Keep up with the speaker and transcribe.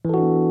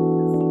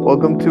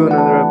Welcome to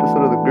another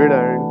episode of the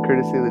Gridiron,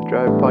 courtesy of the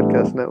Drive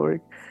Podcast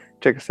Network.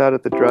 Check us out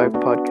at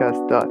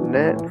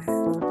thedrivepodcast.net.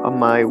 On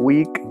my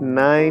week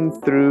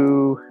 9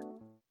 through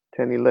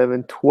 10,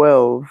 11,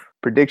 12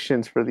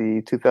 predictions for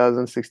the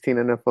 2016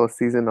 NFL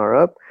season are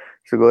up.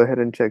 So go ahead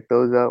and check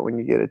those out when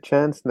you get a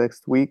chance.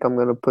 Next week, I'm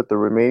going to put the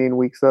remaining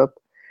weeks up.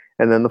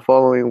 And then the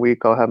following week,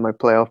 I'll have my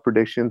playoff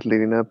predictions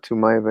leading up to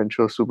my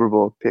eventual Super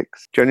Bowl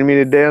picks. Joining me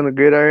today on the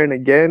Gridiron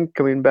again,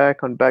 coming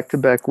back on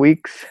back-to-back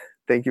weeks.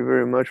 Thank you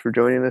very much for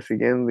joining us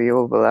again,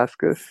 Leo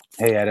Velazquez.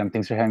 Hey, Adam.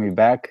 Thanks for having me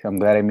back. I'm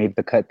glad I made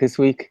the cut this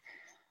week.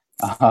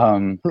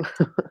 I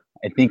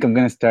think I'm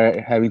going to start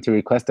having to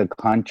request a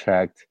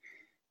contract.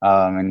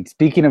 And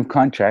speaking of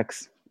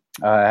contracts,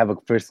 I have a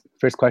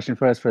first question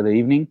for us for the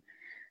evening.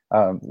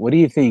 What do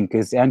you think?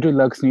 Is Andrew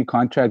Luck's new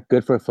contract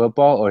good for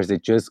football, or is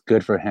it just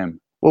good for him?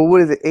 Well,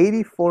 what is it?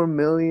 $84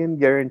 million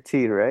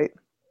guaranteed, right?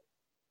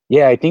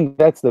 Yeah, I think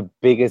that's the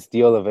biggest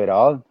deal of it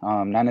all.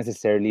 Not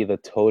necessarily the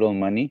total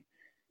money.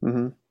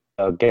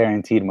 Mm-hmm.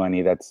 Guaranteed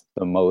money, that's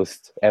the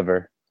most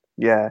ever.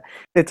 Yeah,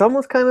 it's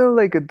almost kind of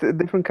like a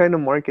different kind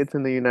of markets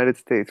in the United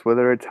States,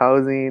 whether it's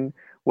housing,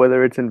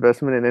 whether it's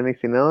investment in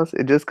anything else,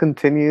 it just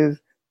continues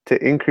to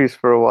increase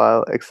for a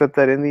while, except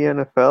that in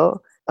the NFL,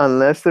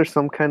 unless there's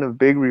some kind of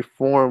big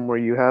reform where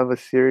you have a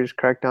serious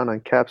crackdown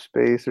on cap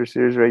space or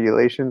serious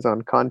regulations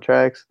on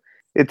contracts,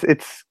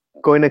 it's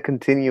going to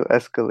continue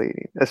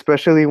escalating,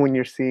 especially when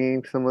you're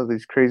seeing some of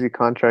these crazy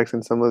contracts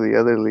in some of the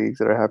other leagues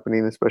that are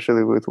happening,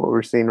 especially with what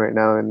we're seeing right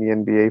now in the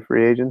NBA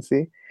free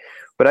agency.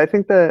 But I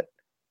think that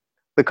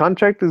the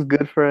contract is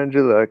good for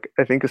Andrew Luck.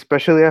 I think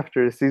especially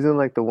after a season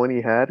like the one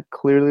he had,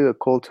 clearly the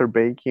Colts are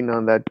banking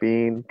on that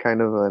being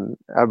kind of an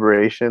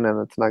aberration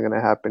and it's not going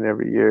to happen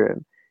every year.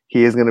 And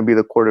he is going to be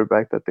the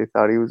quarterback that they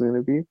thought he was going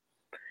to be.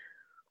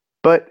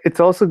 But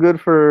it's also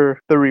good for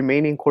the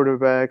remaining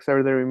quarterbacks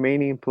or the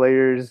remaining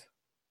players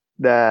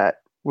that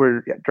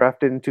were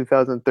drafted in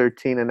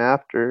 2013 and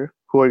after,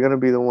 who are going to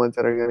be the ones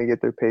that are going to get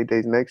their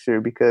paydays next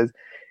year, because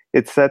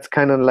it sets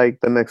kind of like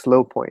the next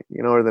low point,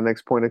 or the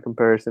next point of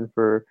comparison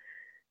for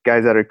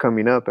guys that are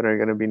coming up and are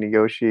going to be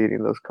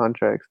negotiating those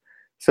contracts.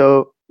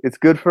 So it's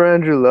good for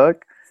Andrew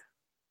Luck,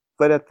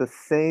 but at the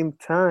same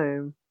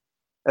time,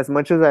 as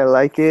much as I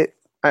like it,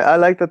 I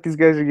like that these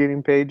guys are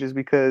getting paid just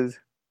because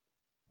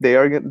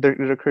their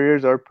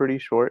careers are pretty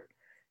short,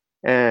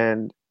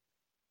 and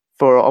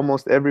for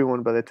almost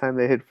everyone, by the time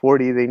they hit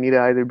 40, they need to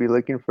either be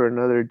looking for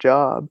another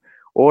job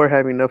or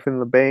have enough in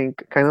the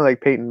bank, kind of like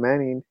Peyton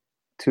Manning,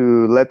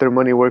 to let their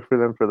money work for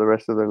them for the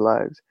rest of their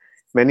lives.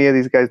 Many of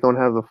these guys don't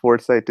have the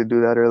foresight to do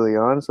that early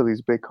on, so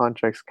these big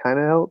contracts kind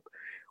of help.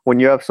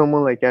 When you have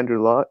someone like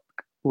Andrew Luck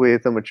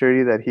with the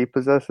maturity that he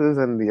possesses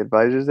and the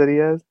advisors that he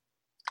has,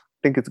 I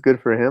think it's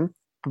good for him.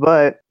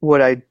 But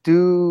what I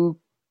do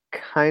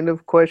kind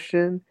of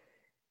question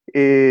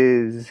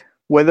is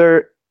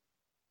whether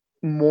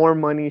more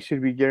money should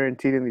be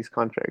guaranteed in these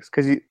contracts,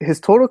 because his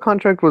total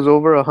contract was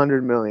over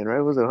 100 million,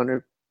 right? Was it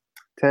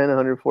 110,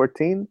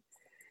 114?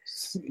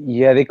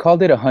 Yeah, they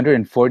called it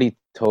 140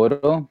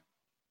 total,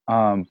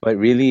 but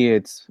really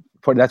that's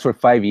for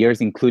 5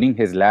 years, including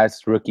his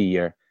last rookie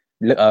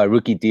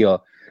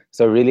deal.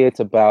 So really, it's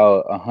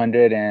about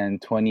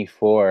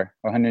 124 or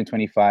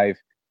 125.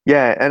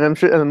 Yeah, and I'm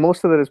sure, and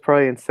most of it is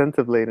probably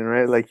incentive laden,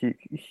 right? Like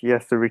he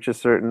has to reach a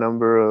certain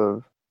number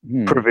of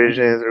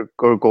provisions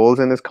or goals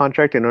in his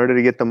contract in order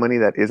to get the money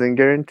that isn't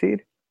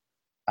guaranteed.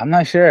 I'm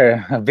not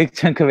sure. A big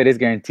chunk of it is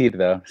guaranteed,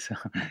 though. So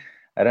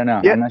I don't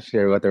know. Yeah. I'm not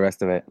sure what the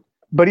rest of it.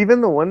 But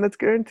even the one that's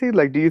guaranteed,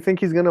 like, do you think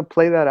he's going to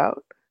play that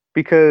out?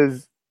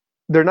 Because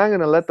they're not going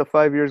to let the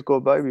 5 years go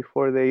by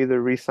before they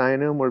either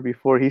re-sign him or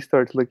before he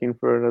starts looking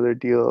for another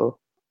deal.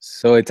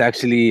 So it's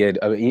actually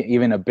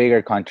even a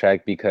bigger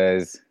contract,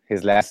 because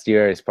his last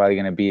year is probably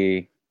going to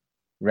be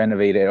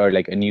renovated or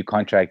like a new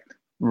contract.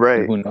 Right.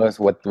 And who knows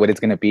what it's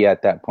going to be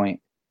at that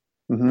point.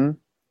 Mm-hmm.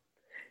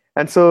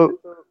 And so,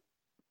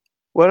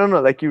 well, I don't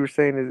know, like you were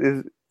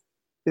saying,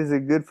 is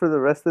it good for the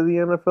rest of the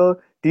NFL?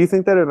 Do you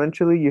think that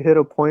eventually you hit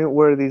a point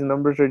where these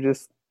numbers are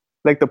just,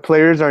 like, the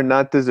players are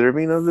not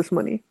deserving of this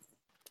money?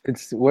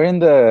 We're in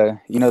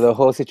the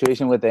whole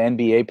situation with the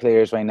NBA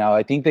players right now.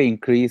 I think the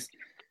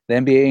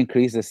NBA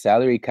increased the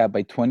salary cap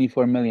by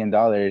 $24 million.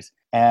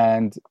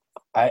 And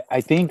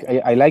I think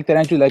I like that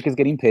Andrew Luck is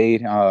getting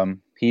paid.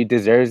 He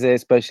deserves it,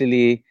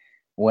 especially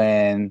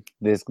when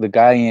the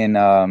guy in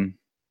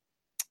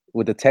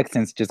with the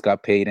Texans just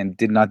got paid and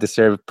did not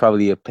deserve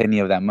probably a penny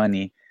of that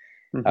money.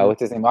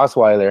 What's his name?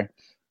 Osweiler.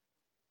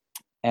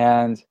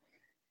 And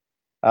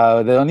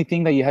the only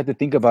thing that you have to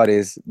think about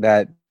is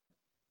that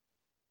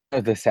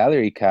the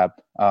salary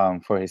cap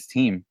for his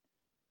team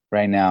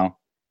right now.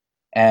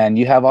 And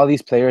you have all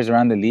these players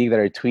around the league that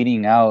are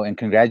tweeting out and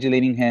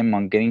congratulating him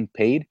on getting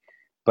paid.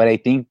 But I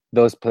think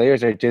those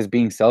players are just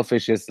being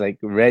selfish, just like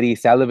ready,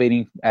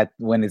 salivating at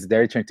when it's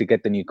their turn to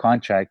get the new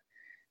contract.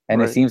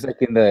 And Right. It seems like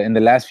in the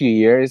last few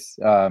years,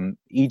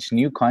 each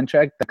new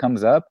contract that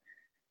comes up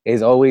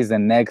is always the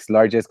next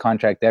largest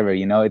contract ever.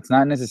 It's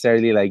not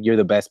necessarily like you're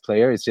the best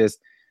player. It's just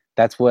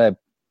that's what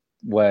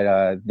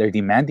they're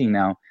demanding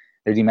now.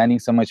 they're demanding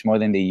so much more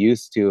than they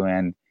used to,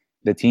 and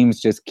the teams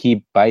just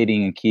keep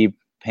biting and keep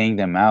paying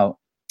them out.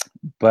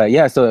 But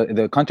yeah, so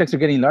the contracts are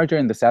getting larger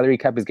and the salary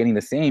cap is getting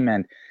the same.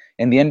 And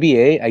in the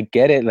NBA, I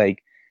get it.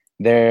 Like,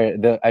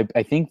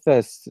 I think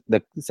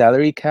the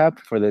salary cap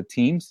for the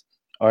teams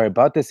are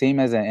about the same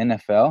as an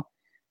NFL,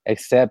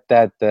 except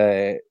that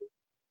the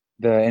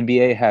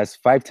NBA has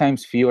 5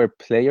 times fewer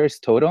players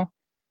total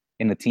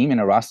in a team, in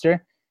a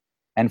roster,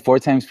 and 4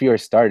 times fewer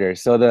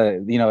starters. So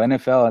the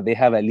NFL, they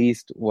have at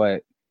least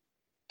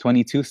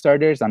 22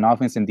 starters on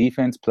offense and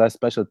defense plus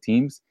special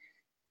teams,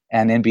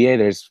 and NBA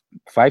there's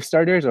 5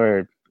 starters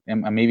or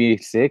maybe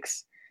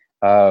 6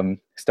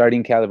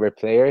 starting caliber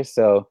players.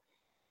 So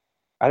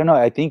I don't know.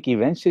 I think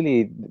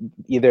eventually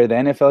either the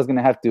NFL is going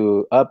to have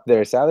to up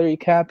their salary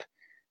cap,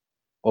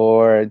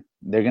 or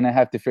they're going to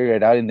have to figure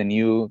it out in the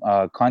new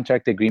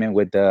contract agreement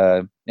with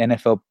the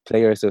NFL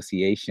Player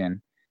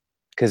Association,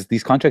 because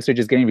these contracts are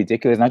just getting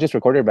ridiculous, not just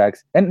for quarterbacks,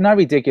 and not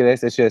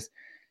ridiculous. It's just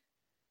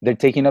they're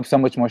taking up so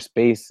much more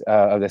space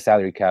of the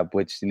salary cap,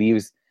 which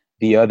leaves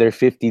the other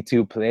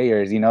 52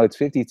 players. It's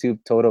 52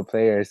 total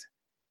players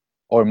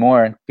or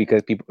more,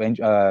 because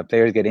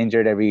players get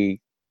injured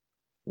every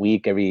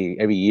week,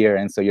 every year,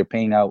 and so you're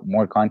paying out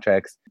more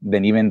contracts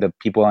than even the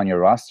people on your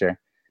roster.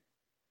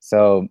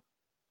 So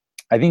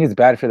I think it's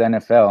bad for the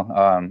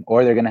NFL,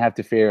 or they're going to have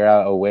to figure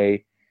out a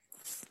way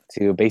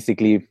to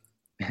basically,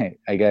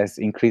 I guess,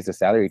 increase the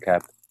salary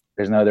cap.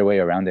 There's no other way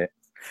around it.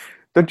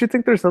 Don't you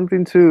think there's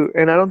something to,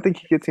 and I don't think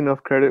he gets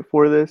enough credit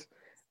for this,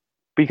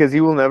 because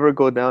he will never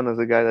go down as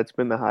a guy that's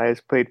been the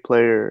highest paid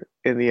player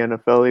in the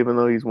NFL, even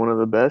though he's one of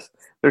the best.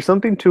 There's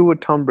something to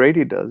what Tom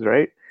Brady does,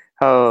 right?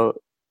 How,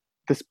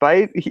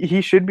 despite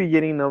he should be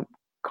getting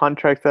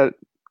contracts that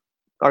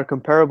are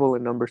comparable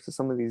in numbers to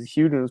some of these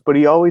huge ones, but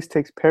he always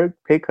takes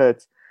pay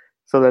cuts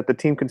so that the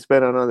team can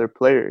spend on other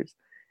players.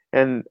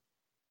 And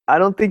I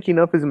don't think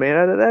enough is made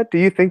out of that. Do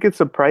you think it's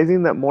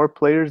surprising that more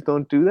players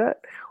don't do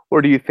that?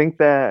 Or do you think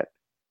that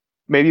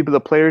maybe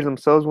the players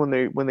themselves, when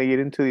they get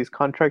into these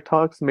contract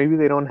talks, maybe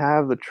they don't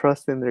have the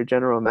trust in their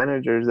general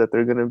managers that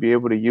they're going to be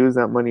able to use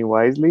that money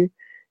wisely,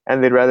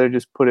 and they'd rather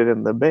just put it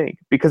in the bank?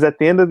 Because at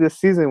the end of this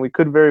season, we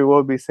could very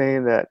well be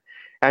saying that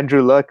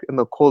Andrew Luck and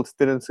the Colts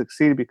didn't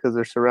succeed because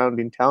their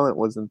surrounding talent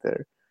wasn't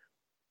there.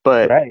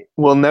 But Right.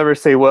 we'll never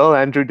say, well,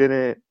 Andrew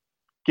didn't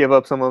give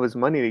up some of his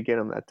money to get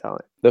him that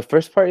talent. The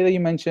first part that you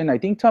mentioned, I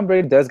think Tom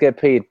Brady does get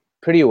paid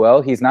pretty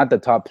well. He's not the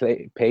top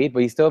paid,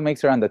 but he still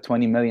makes around the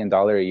 $20 million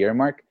a year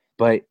mark.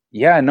 But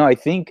yeah, no, I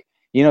think,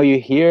 you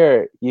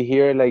hear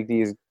like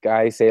these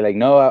guys say like,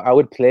 no, I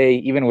would play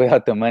even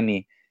without the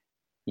money.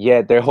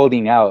 Yet they're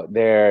holding out.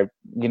 They're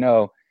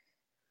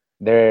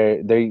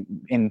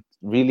in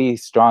really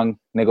strong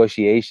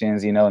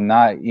negotiations,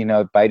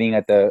 not, biting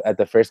at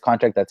the first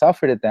contract that's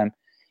offered at them.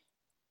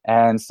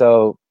 And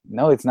so,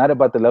 no, it's not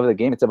about the love of the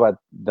game. It's about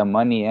the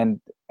money.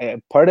 And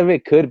part of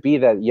it could be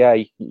that, yeah,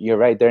 you're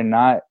right. They're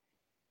not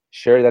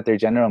sure that their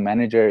general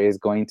manager is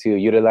going to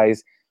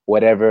utilize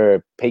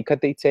whatever pay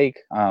cut they take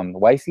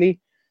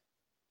wisely.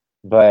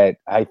 But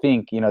I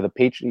think, the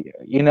Patriots,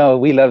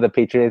 we love the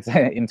Patriots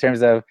in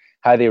terms of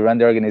how they run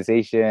the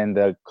organization,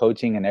 the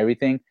coaching and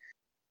everything.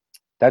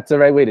 That's the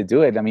right way to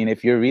do it. I mean,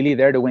 if you're really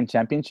there to win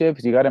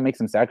championships, you got to make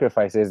some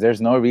sacrifices.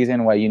 There's no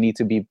reason why you need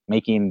to be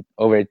making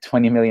over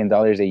 $20 million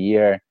a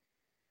year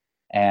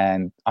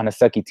and on a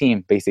sucky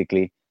team,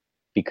 basically,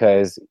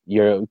 because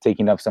you're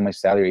taking up so much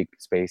salary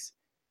space.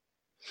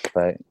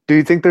 But do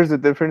you think there's a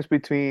difference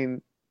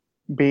between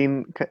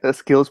being a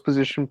skills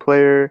position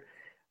player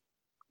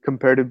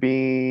compared to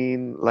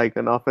being like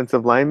an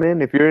offensive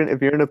lineman? If you're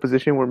in a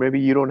position where maybe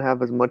you don't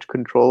have as much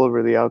control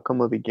over the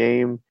outcome of the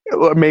game,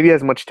 or maybe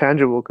as much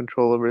tangible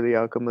control over the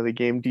outcome of the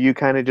game, do you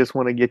kind of just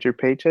want to get your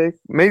paycheck?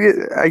 Maybe,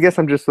 I guess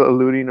I'm just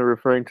alluding or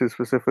referring to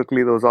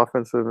specifically those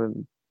offensive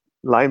and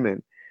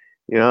linemen.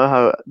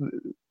 How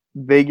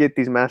they get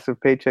these massive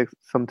paychecks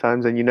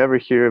sometimes, and you never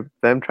hear of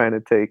them trying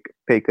to take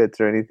pay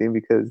cuts or anything,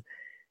 because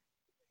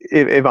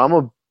if I'm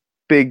a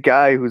big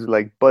guy who's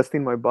like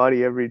busting my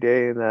body every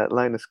day in that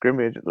line of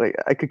scrimmage, like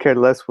I could care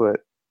less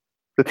what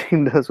the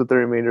team does with the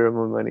remainder of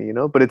my money,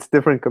 but it's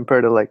different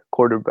compared to like a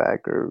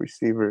quarterback or a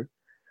receiver.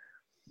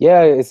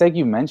 yeah, it's like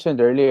you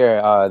mentioned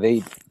earlier,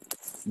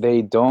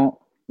 they don't,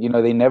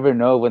 they never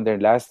know when their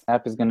last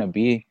snap is going to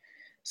be.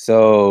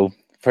 So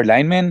for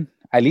linemen,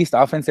 at least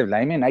offensive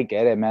linemen, I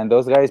get it, man.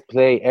 Those guys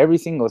play every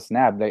single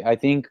snap. Like, I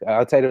think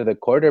outside of the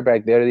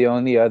quarterback, they're the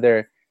only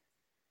other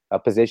a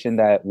position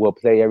that will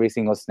play every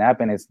single snap,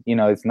 and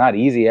it's not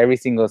easy. Every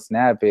single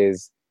snap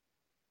is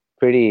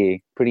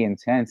pretty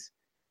intense.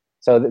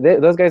 So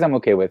those guys I'm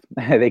okay with.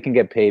 They can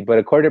get paid. But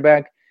a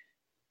quarterback,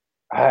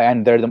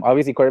 and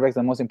obviously quarterback's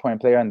the most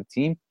important player on the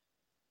team,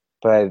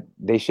 but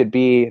they should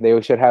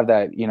have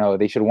that,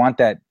 they should want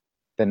that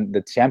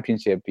the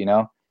championship,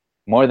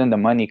 more than the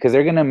money, because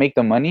they're gonna make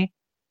the money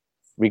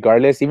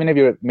regardless. Even if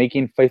you're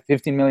making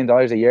 $15 million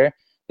a year,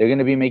 they're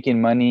gonna be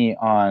making money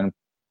on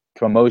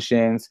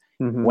promotions.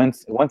 Mm-hmm.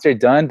 Once they're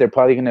done, they're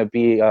probably going to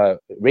be a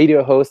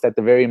radio host at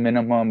the very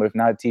minimum, if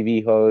not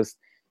TV host,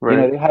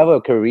 Right. They have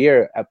a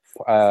career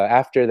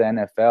after the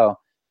NFL,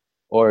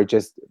 or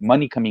just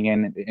money coming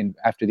in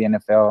after the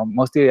NFL.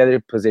 Most of the other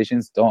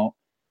positions don't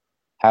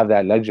have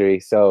that luxury.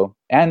 So,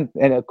 and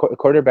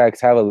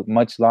quarterbacks have a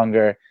much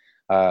longer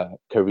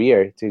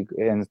career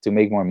to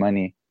make more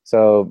money.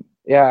 So,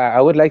 yeah,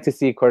 I would like to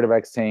see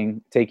quarterbacks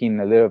taking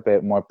a little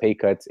bit more pay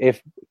cuts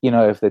if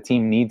if the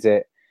team needs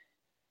it.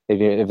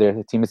 If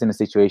their team is in a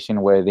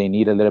situation where they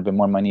need a little bit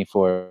more money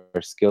for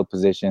skill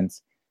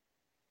positions,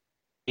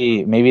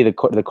 maybe the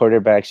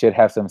quarterback should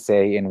have some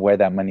say in where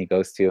that money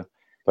goes to.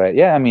 But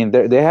yeah, I mean,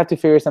 they have to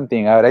figure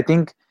something out. I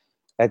think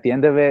at the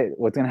end of it,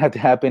 what's going to have to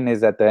happen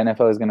is that the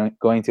NFL is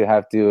going to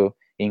have to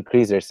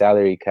increase their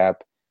salary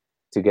cap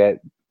to get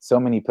so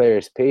many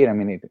players paid. I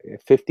mean,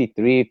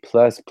 53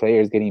 plus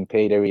players getting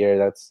paid every year.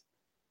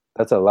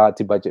 That's a lot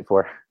to budget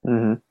for.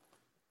 Hmm.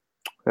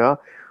 Yeah.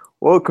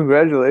 Well,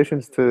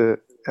 congratulations to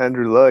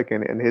Andrew Luck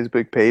and his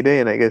big payday.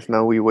 And I guess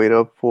now we wait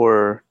up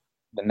for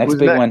The next who's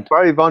big next? one.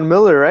 Probably Von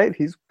Miller, right?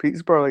 He's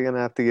probably gonna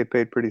have to get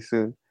paid pretty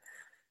soon.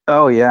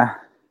 Oh yeah.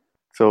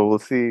 So we'll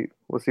see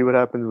what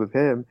happens with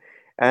him.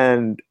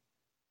 And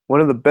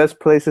one of the best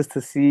places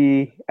to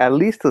see at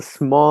least a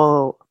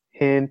small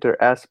hint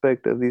or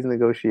aspect of these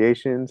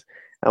negotiations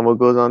and what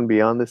goes on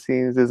beyond the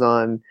scenes is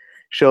on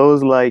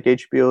shows like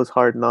HBO's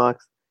Hard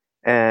Knocks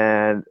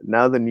and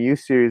now the new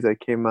series that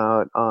came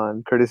out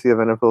on courtesy of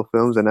NFL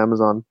Films and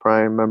Amazon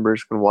Prime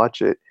members can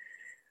watch it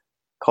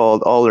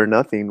called All or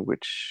Nothing,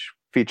 which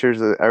features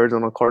the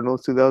Arizona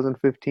Cardinals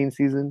 2015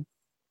 season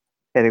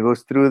and it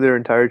goes through their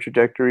entire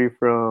trajectory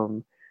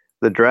from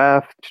the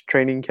draft,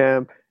 training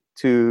camp,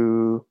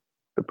 to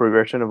the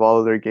progression of all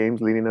of their games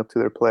leading up to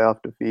their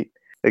playoff defeat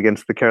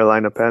against the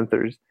Carolina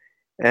Panthers.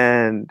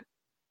 And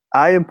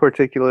I, in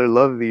particular,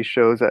 love these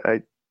shows.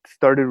 I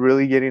started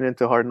really getting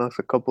into Hard Knocks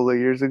a couple of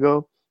years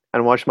ago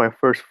and watched my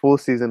first full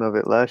season of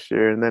it last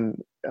year, and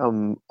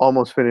then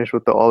almost finished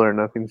with the All or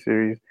Nothing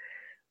series.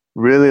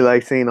 Really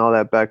like seeing all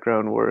that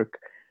background work.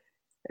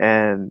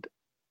 And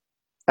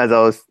as I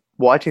was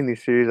watching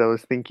these series, I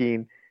was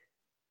thinking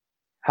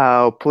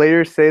how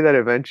players say that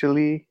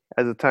eventually,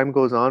 as the time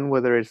goes on,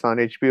 whether it's on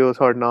HBO's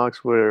Hard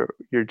Knocks, where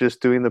you're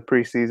just doing the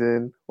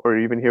preseason, or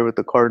even here with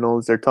the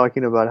Cardinals, they're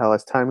talking about how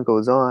as time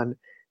goes on,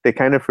 they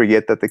kind of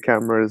forget that the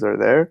cameras are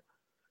there.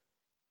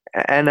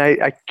 And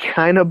I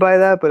kind of buy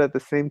that, but at the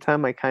same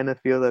time, I kind of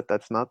feel that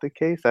that's not the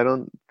case. I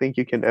don't think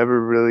you can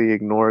ever really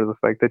ignore the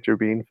fact that you're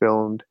being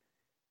filmed,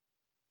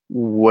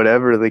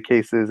 whatever the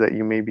case is that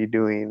you may be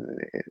doing,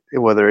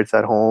 whether it's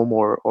at home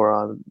or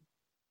on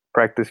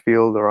practice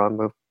field or on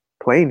the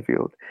playing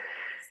field.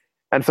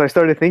 And so I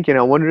started thinking,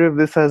 I wonder if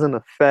this has an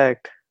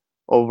effect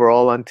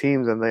overall on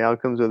teams and the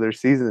outcomes of their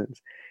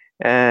seasons.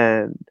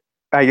 And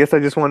I guess I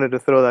just wanted to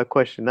throw that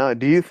question out.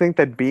 Do you think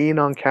that being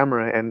on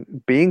camera and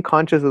being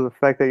conscious of the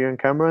fact that you're on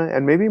camera,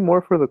 and maybe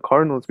more for the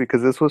Cardinals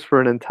because this was for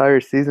an entire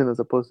season as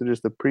opposed to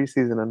just the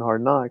preseason and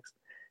Hard Knocks,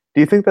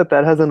 do you think that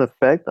that has an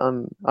effect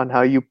on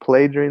how you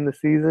play during the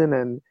season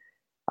and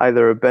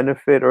either a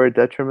benefit or a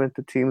detriment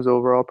to teams'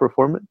 overall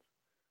performance?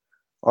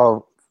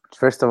 Well,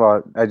 first of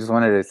all, I just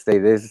wanted to say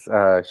this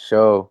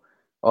show,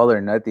 All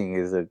or Nothing,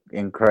 is an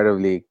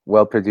incredibly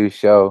well produced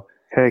show,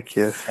 Heck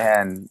yes.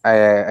 and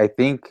I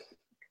think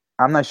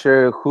I'm not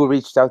sure who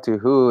reached out to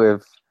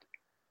if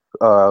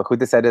who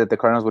decided that the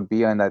Cardinals would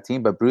be on that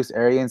team, but Bruce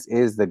Arians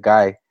is the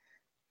guy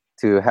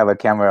to have a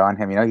camera on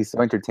him. He's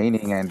so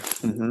entertaining, and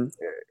Hmm.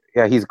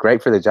 yeah, he's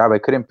great for the job. I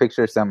couldn't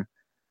picture some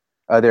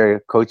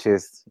other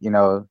coaches,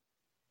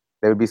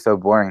 they would be so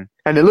boring.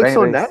 And it But looks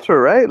so anyways, natural,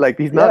 right? Like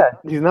yeah,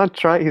 he's not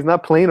trying, he's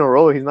not playing a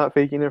role, he's not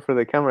faking it for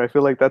the camera. I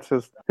feel like that's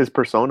his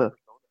persona.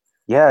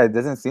 yeah, it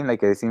doesn't seem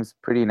like it. It seems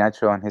pretty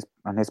natural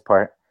on his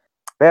part.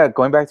 But yeah,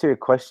 going back to your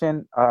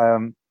question,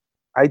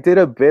 I did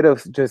a bit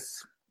of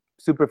just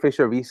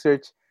superficial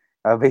research,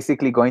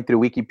 basically going through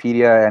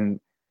Wikipedia and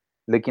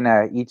looking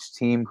at each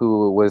team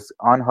who was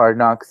on Hard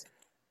Knocks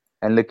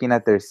and looking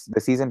at the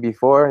season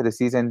before, the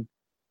season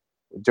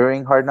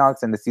during Hard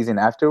Knocks, and the season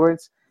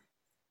afterwards.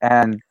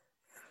 And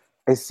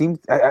it seemed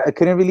I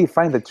couldn't really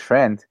find the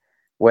trend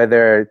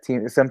whether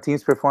some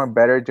teams perform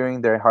better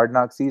during their Hard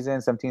Knock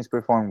season, some teams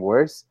perform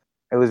worse.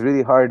 It was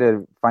really hard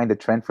to find a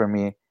trend for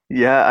me.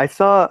 Yeah, I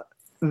saw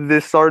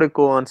this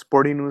article on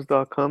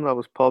sportingnews.com that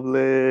was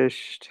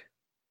published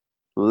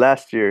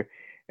last year.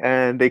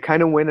 And they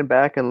kind of went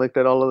back and looked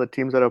at all of the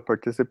teams that have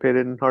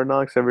participated in Hard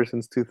Knocks ever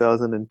since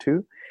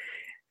 2002.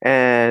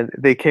 And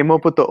they came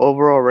up with the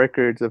overall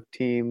records of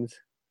teams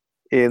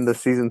in the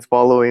seasons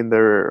following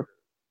their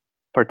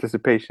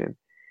participation.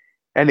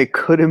 And it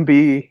couldn't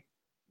be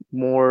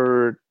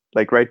more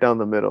like right down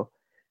the middle.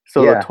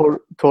 So the Yeah,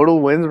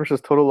 total wins versus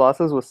total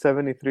losses was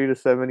 73 to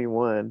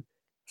 71.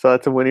 So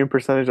that's a winning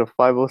percentage of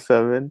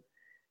 507.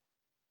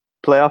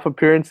 Playoff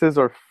appearances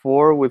are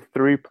four with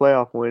three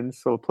playoff wins,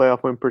 so a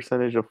playoff win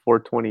percentage of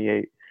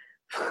 428.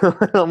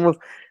 Almost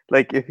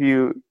like if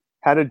you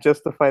had to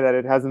justify that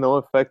it has no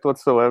effect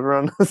whatsoever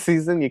on the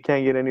season, you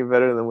can't get any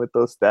better than with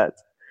those stats.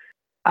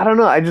 I don't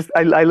know.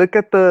 I look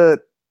at the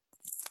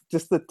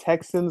just the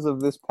Texans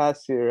of this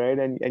past year, right?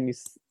 And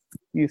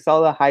you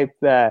saw the hype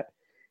that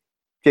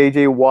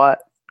JJ Watt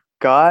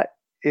got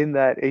in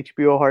that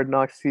HBO Hard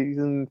Knocks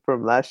season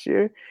from last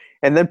year,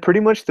 and then pretty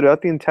much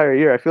throughout the entire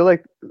year. I feel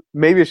like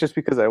maybe it's just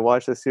because I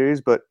watched the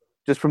series, but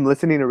just from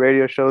listening to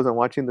radio shows and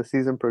watching the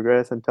season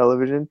progress on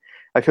television,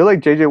 I feel like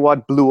JJ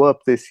Watt blew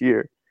up this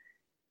year.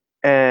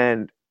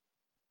 And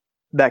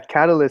that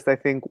catalyst, I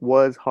think,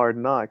 was Hard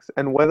Knocks.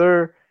 And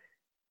whether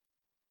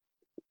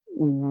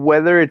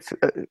it's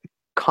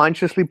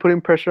consciously putting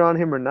pressure on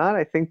him or not,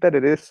 I think that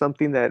it is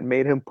something that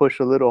made him push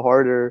a little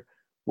harder,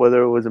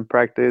 whether it was in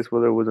practice,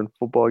 whether it was in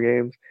football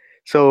games.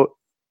 So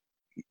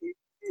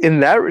in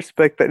that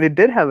respect, that it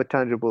did have a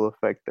tangible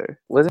effect there.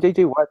 Wasn't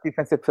JJ Watt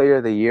Defensive Player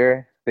of the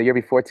year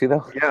before too,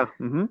 though? Yeah.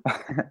 Mm-hmm.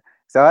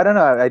 So I don't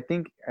know. I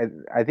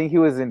think he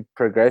was in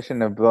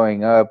progression of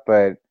blowing up,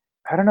 but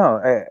I don't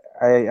know.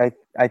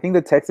 I think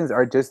the Texans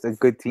are just a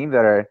good team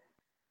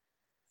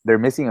they're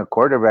missing a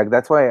quarterback.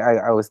 That's why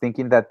I was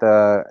thinking that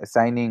the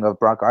signing of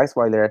Brock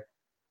Osweiler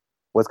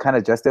was kind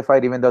of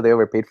justified, even though they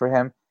overpaid for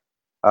him.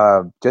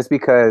 Just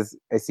because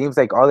it seems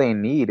like all they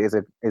need is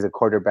a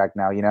quarterback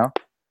now,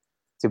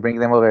 to bring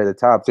them over the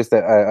top. Just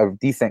a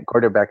decent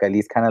quarterback, at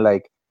least, kind of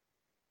like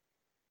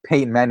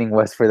Peyton Manning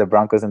was for the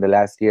Broncos in the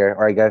last year,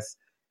 or I guess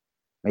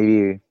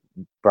maybe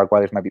Brock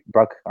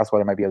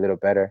Osweiler might be a little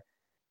better.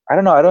 I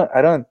don't know.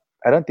 I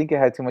don't think it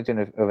had too much of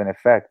an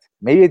effect.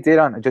 Maybe it did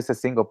on just a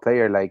single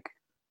player like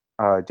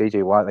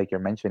JJ Watt, like you're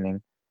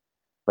mentioning.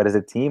 But as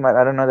a team,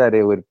 I don't know that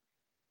it would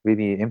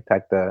really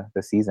impact the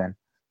season.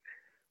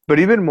 But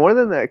even more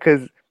than that,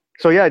 because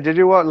so yeah,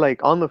 JJ Watt,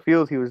 like on the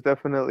field, he was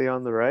definitely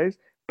on the rise.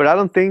 But I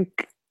don't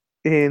think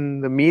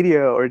in the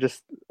media or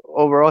just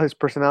overall his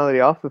personality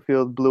off the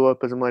field blew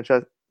up as much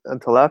as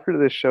until after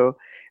this show.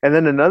 And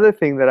then another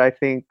thing that I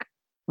think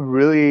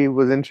really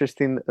was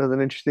interesting, as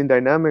an interesting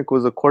dynamic,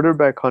 was a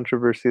quarterback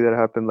controversy that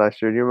happened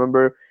last year. Do you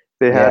remember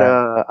they had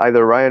Yeah,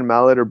 either Ryan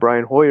Mallett or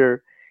Brian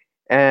Hoyer,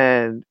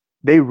 and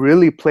they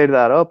really played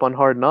that up on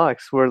Hard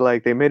Knocks, where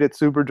like they made it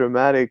super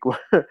dramatic,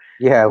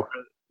 yeah,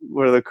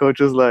 where the coach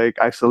is like,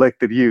 "I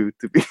selected you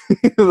to be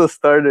the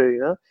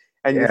starter,"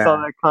 and you saw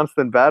yeah. that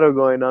constant battle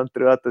going on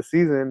throughout the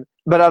season.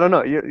 But I don't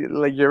know,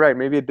 you're right.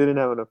 Maybe it didn't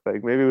have an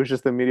effect. Maybe it was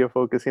just the media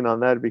focusing on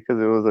that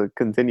because it was a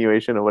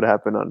continuation of what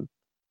happened on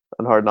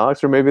Hard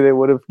Knocks, or maybe they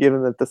would have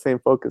given it the same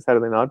focus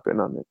had they not been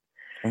on it.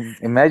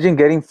 Imagine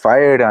getting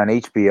fired on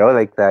HBO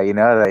like that.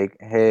 Like,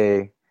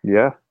 hey,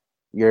 Yeah,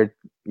 you're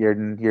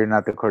you're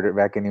not the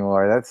quarterback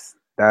anymore.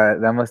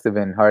 That must have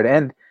been hard.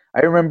 And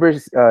I remember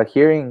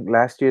hearing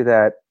last year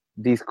that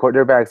these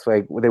quarterbacks,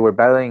 like, they were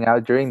battling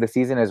out during the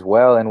season as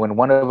well. And when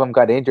one of them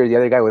got injured, the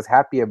other guy was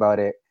happy about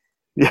it.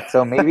 yeah,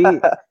 So maybe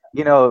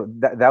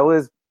that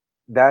was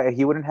that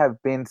he wouldn't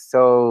have been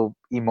so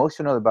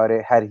emotional about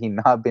it had he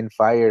not been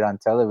fired on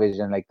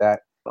television like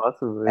that.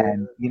 possibly.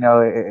 And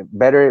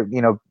better,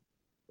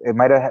 it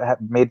might have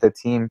made the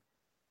team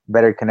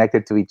better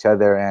connected to each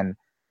other and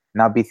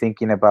not be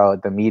thinking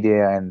about the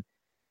media and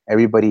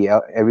everybody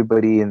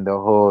in the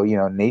whole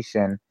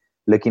nation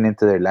looking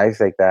into their lives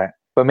like that.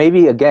 But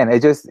maybe again,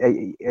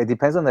 it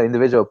depends on the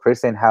individual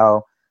person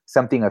how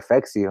something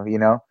affects you.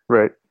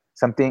 Right.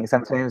 Sometimes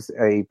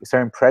a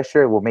certain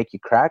pressure will make you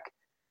crack,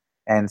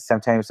 and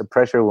sometimes the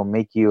pressure will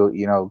make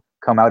you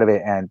come out of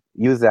it and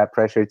use that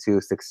pressure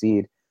to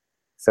succeed.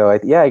 So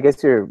yeah, I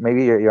guess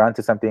you're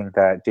onto something,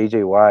 that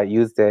JJ Watt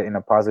used it in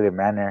a positive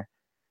manner.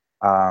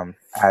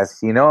 As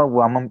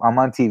well, I'm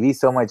on TV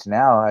so much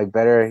now, I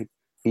better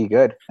be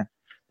good.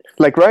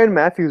 Like Ryan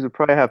Matthews would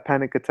probably have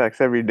panic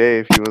attacks every day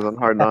if he was on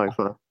Hard Knocks,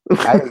 huh?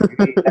 I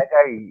agree. That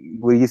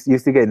guy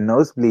used to get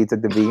nosebleeds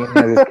at the beginning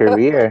of his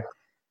career.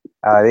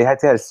 They had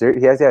to have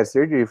he has to have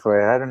surgery for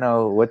it. I don't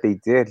know what they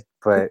did,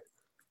 but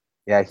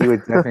yeah, he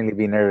would definitely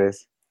be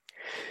nervous.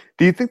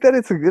 Do you think that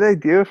it's a good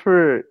idea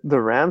for the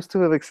Rams to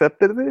have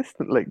accepted this?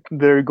 Like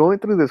they're going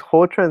through this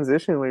whole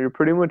transition where you're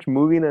pretty much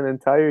moving an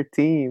entire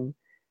team,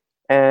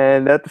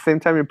 and at the same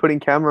time you're putting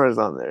cameras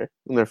on there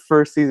in their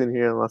first season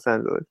here in Los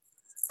Angeles.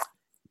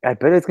 I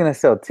bet it's gonna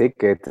sell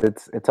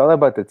tickets. It's all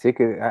about the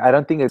ticket. I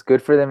don't think it's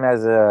good for them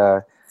as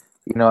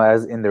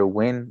as in their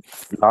win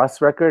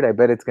loss record. I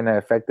bet it's gonna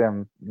affect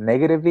them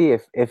negatively,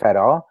 if at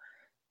all.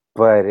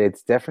 But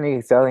it's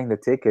definitely selling the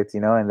tickets,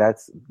 and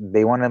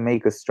they want to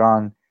make a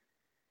strong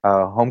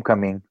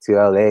homecoming to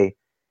LA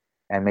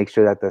and make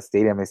sure that the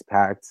stadium is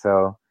packed.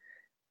 So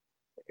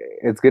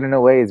it's good in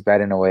a way, it's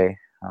bad in a way.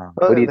 Well,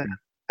 What do you think?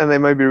 and they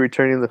might be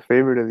returning the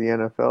favor to the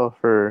NFL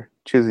for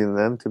choosing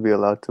them to be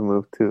allowed to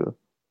move to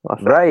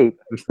Los Right,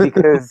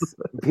 Angeles.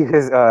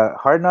 because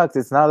Hard Knocks,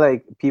 it's not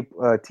like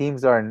people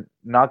teams are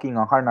knocking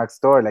on Hard Knocks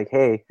door like,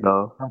 hey,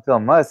 No, come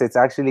film us. It's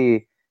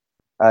actually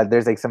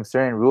there's like some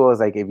certain rules.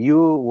 Like if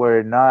you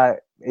were not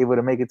able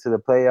to make it to the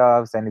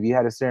playoffs and if you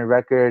had a certain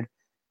record,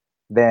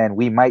 then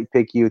we might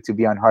pick you to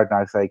be on Hard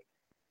Knocks. Like,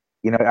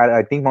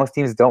 I think most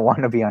teams don't want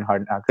to be on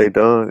Hard Knocks. they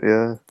don't.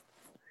 Yeah.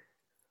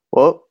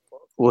 Well,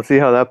 we'll see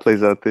how that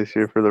plays out this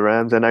year for the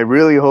Rams. And I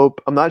really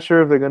hope, I'm not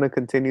sure if they're going to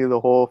continue the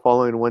whole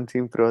following one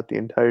team throughout the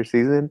entire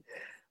season,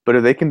 but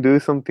if they can do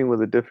something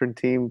with a different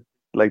team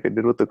like they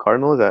did with the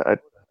Cardinals,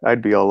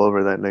 I'd be all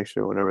over that next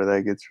year whenever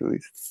that gets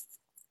released.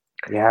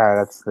 Yeah,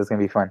 that's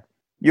gonna be fun.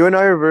 You and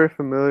I are very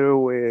familiar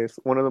with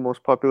one of the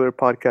most popular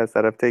podcasts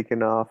that have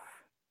taken off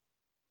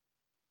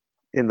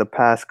in the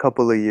past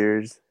couple of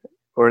years,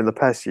 or in the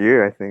past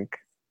year, I think.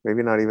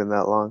 Maybe not even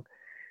that long.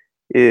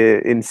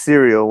 In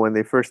Serial, when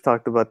they first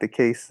talked about the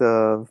case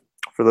of,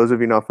 for those of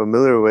you not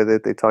familiar with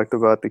it, they talked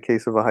about the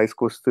case of a high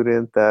school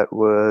student that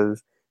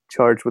was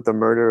charged with the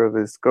murder of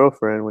his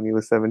girlfriend when he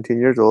was 17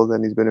 years old,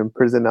 and he's been in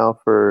prison now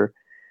for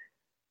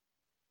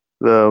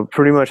the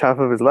pretty much half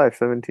of his life,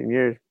 17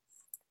 years.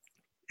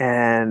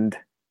 And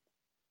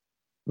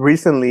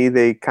recently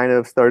they kind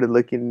of started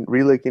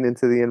re-looking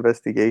into the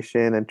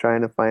investigation and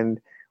trying to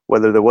find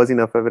whether there was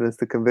enough evidence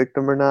to convict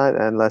him or not.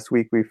 And last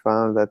week we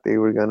found that they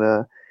were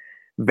gonna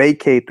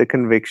vacate the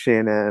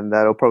conviction, and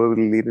that'll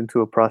probably lead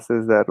into a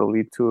process that'll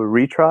lead to a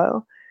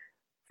retrial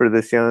for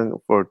this young,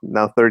 for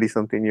now 30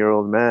 something year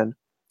old man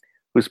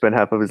who spent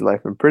half of his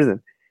life in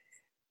prison.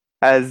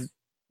 As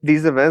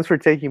these events were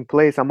taking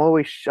place, I'm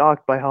always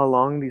shocked by how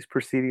long these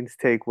proceedings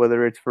take,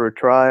 whether it's for a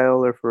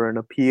trial or for an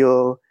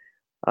appeal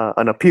to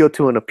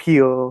an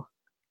appeal,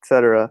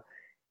 etc.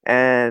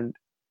 And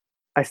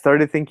I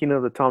started thinking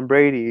of the Tom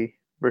Brady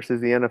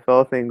versus the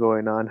NFL thing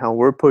going on, how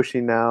we're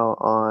pushing now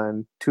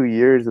on 2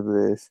 years of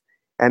this.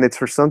 And it's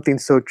for something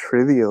so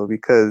trivial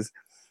because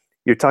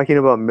you're talking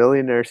about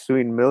millionaires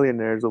suing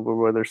millionaires over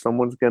whether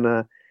someone's going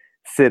to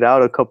sit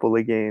out a couple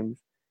of games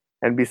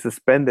and be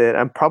suspended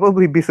and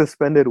probably be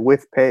suspended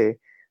with pay.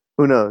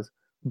 Who knows?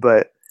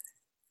 But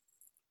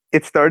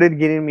it started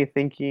getting me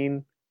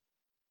thinking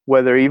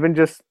whether even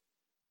just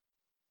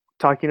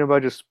talking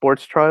about just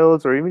sports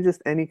trials or even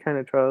just any kind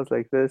of trials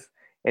like this,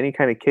 any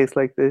kind of case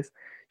like this,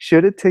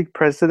 should it take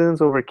precedence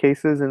over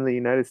cases in the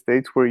United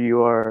States where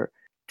you are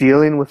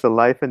dealing with a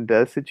life and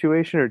death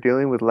situation or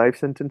dealing with life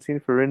sentencing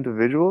for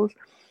individuals?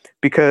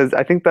 Because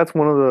I think that's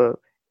one of the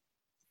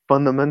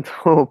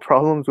fundamental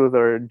problems with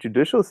our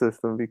judicial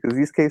system, because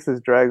these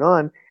cases drag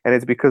on, and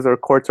it's because our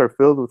courts are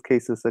filled with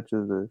cases such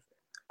as this.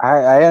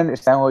 I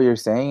understand what you're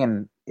saying,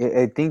 and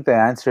I think the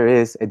answer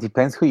is it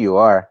depends who you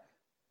are.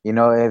 You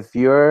know, if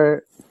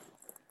you're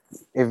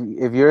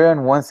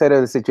on one side of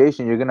the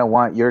situation, you're gonna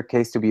want your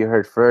case to be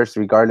heard first,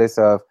 regardless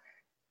of,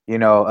 you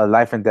know, a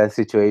life and death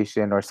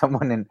situation or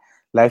someone in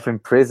life in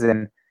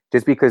prison,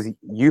 just because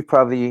you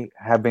probably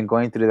have been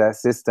going through that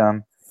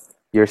system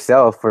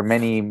yourself for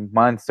many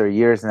months or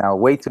years now,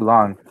 way too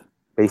long,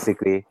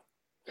 basically.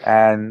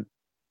 And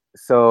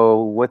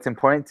so what's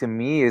important to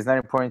me is not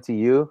important to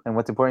you, and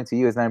what's important to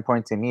you is not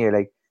important to me.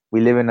 Like, we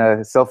live in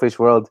a selfish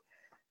world.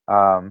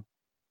 Um,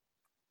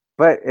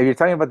 but if you're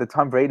talking about the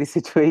Tom Brady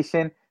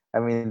situation, I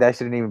mean, that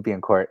shouldn't even be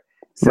in court.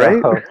 So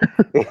Right?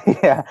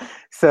 yeah,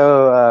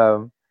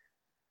 so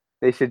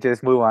they should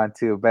just move on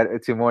to better,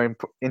 to more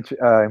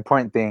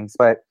important things.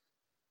 But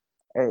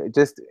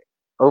just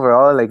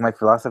overall, like, my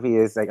philosophy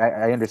is like,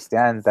 I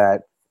understand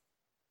that,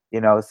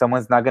 you know,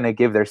 someone's not gonna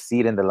give their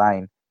seat in the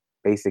line,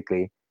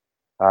 basically,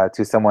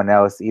 to someone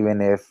else, even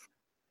if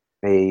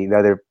the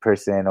other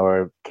person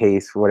or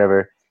case,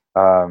 whatever,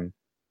 um,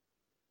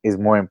 is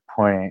more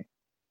important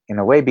in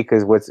a way,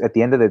 because what's at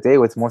the end of the day,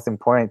 what's most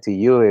important to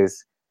you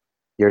is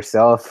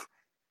yourself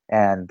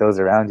and those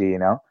around you, you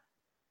know.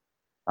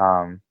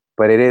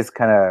 But it is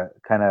kind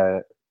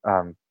of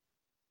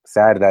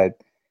sad that,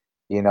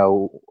 you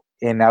know,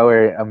 in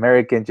our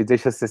American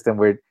judicial system,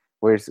 where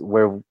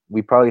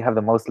we probably have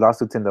the most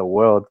lawsuits in the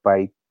world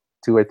by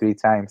 2 or 3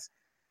 times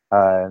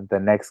the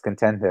next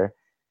contender.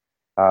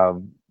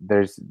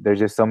 There's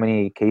just so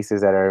many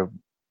cases that are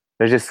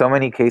there's just so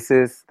many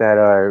cases that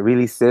are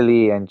really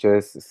silly and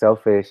just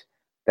selfish,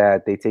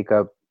 that they take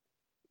up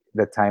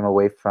the time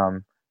away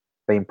from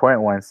the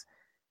important ones.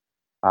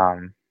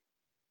 Um,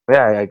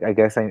 yeah, I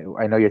guess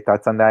I know your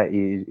thoughts on that. Do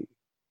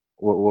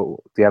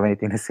you have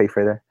anything to say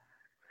further?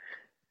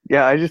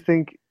 Yeah, I just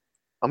think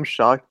I'm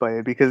shocked by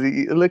it because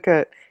you look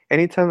at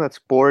anytime that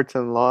sports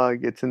and law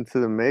gets into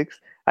the mix,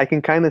 I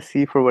can kind of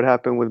see for what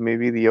happened with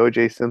maybe the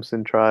O.J.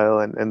 Simpson trial,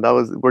 and that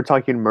was, we're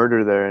talking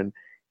murder there, and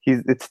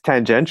it's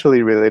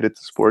tangentially related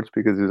to sports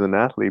because he was an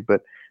athlete,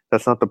 but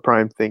that's not the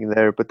prime thing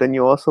there. But then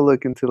you also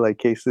look into like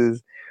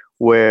cases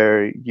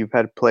where you've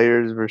had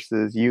players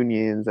versus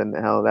unions and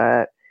how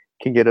that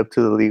can get up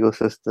to the legal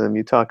system.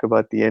 You talk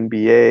about the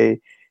NBA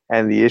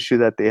and the issue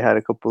that they had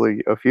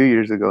a few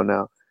years ago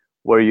now,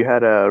 where you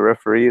had a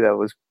referee that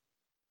was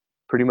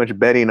pretty much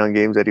betting on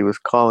games that he was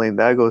calling.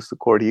 That goes to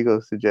court, he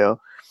goes to jail.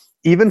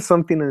 Even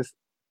something as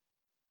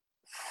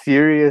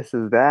serious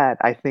as that,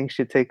 I think,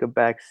 should take a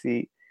back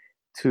seat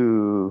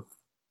to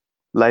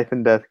life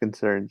and death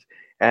concerns.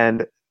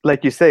 And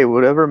like you say,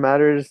 whatever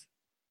matters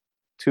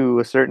to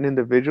a certain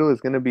individual is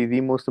going to be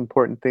the most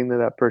important thing to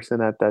that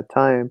person at that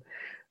time.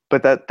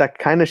 But that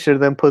kind of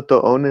should then put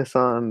the onus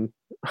on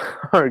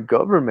our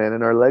government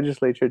and our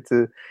legislature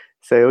to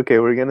say, okay,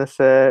 we're going to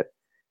set,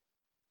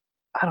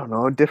 I don't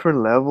know,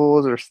 different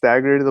levels or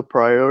stagger the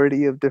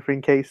priority of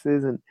different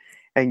cases,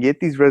 and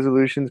get these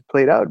resolutions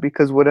played out.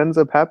 Because what ends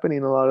up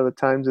happening a lot of the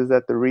times is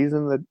that the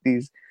reason that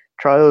these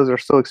trials are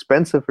so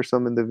expensive for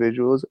some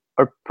individuals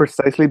are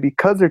precisely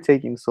because they're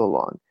taking so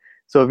long.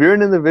 So if you're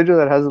an individual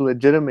that has a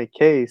legitimate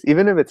case,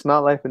 even if it's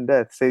not life and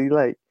death, say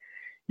like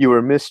you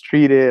were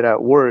mistreated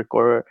at work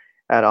or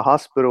at a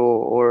hospital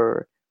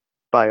or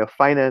by a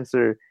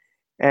financer,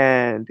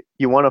 and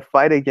you want to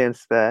fight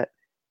against that,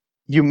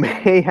 you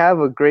may have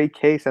a great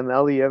case and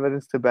all the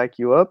evidence to back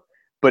you up,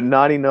 but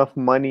not enough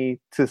money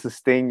to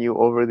sustain you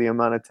over the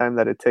amount of time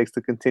that it takes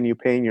to continue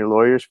paying your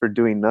lawyers for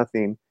doing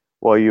nothing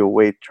while you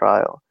await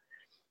trial.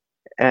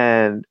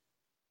 And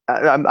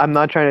I'm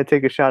not trying to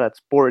take a shot at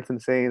sports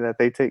and saying that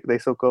they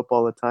soak up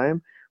all the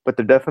time, but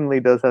there definitely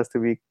does has to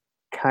be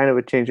kind of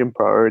a change in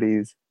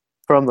priorities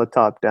from the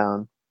top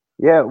down.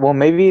 Yeah, well,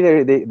 maybe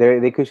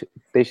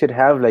they should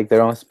have like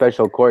their own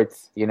special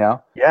courts, you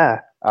know,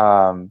 Yeah,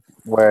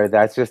 where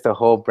that's just a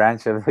whole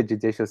branch of the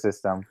judicial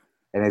system,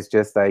 and it's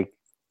just like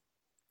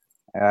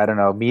I don't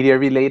know, media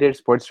related,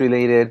 sports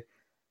related,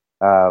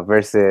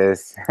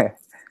 versus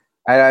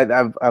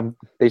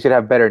they should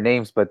have better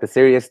names, but the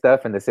serious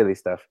stuff and the silly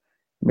stuff,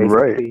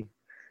 right. basically.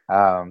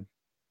 Um,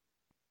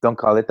 don't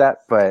call it that,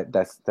 but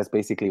that's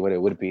basically what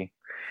it would be.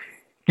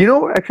 You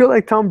know, I feel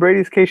like Tom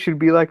Brady's case should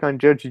be like on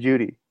Judge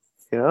Judy,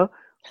 you know?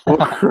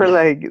 Where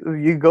like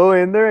you go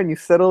in there and you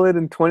settle it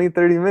in 20,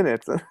 30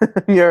 minutes and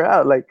you're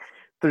out. Like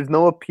there's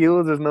no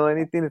appeals, there's no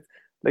anything. It's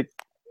like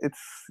it's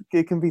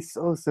it can be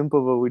so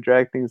simple, but we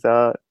drag things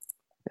out.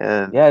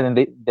 And Yeah,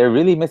 then they're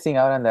really missing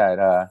out on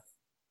that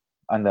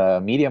on the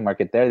media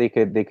market there. They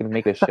could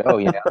make a show,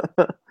 you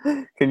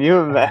can you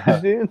know.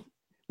 imagine?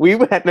 We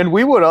went and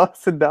we would all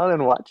sit down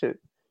and watch it.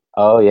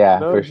 Oh yeah,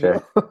 No for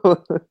sure.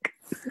 joke.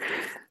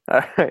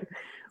 All right.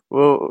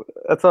 Well,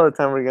 that's all the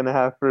time we're gonna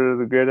have for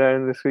the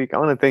Gridiron this week. I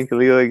want to thank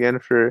Leo again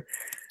for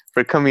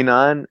coming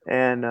on,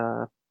 and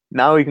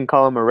now we can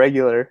call him a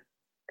regular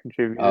Oh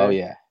contributor.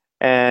 yeah.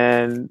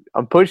 And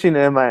I'm pushing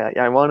him.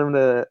 I want him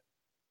to,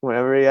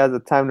 whenever he has the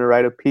time, to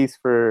write a piece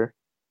for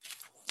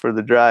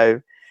the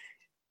drive,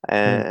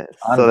 and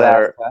On so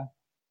that blast,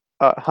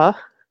 our huh? huh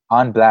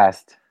On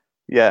blast.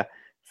 yeah,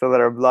 so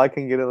that our blog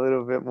can get a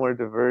little bit more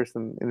diverse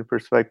in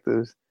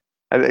perspectives.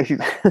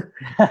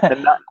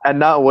 And, and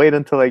not wait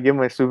until I give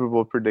my Super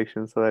Bowl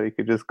prediction so that he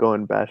could just go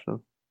and bash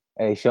them.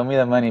 Hey, show me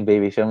the money,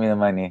 baby. Show me the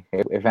money.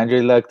 If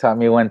Andrew Luck taught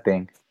me one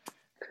thing,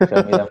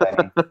 show me the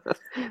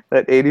money.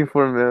 That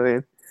 84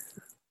 million.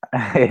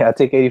 Hey, I'll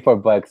take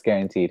 $84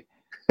 guaranteed.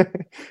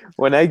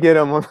 When I get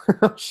him,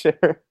 I'll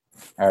share.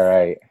 All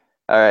right.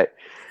 All right.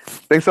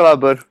 Thanks a lot,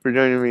 bud, for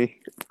joining me,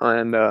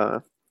 and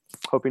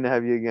hoping to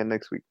have you again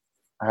next week.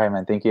 All right,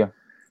 man. Thank you.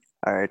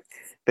 All right.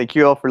 Thank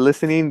you all for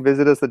listening.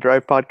 Visit us at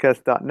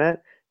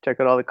drivepodcast.net. Check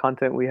out all the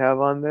content we have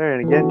on there.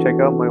 And again, check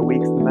out my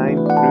weeks 9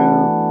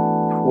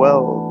 through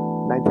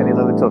 12, 9, 10,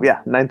 11, 12. Yeah,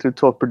 9 through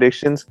 12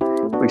 predictions.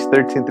 Weeks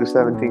 13 through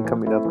 17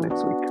 coming up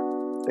next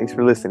week. Thanks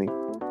for listening.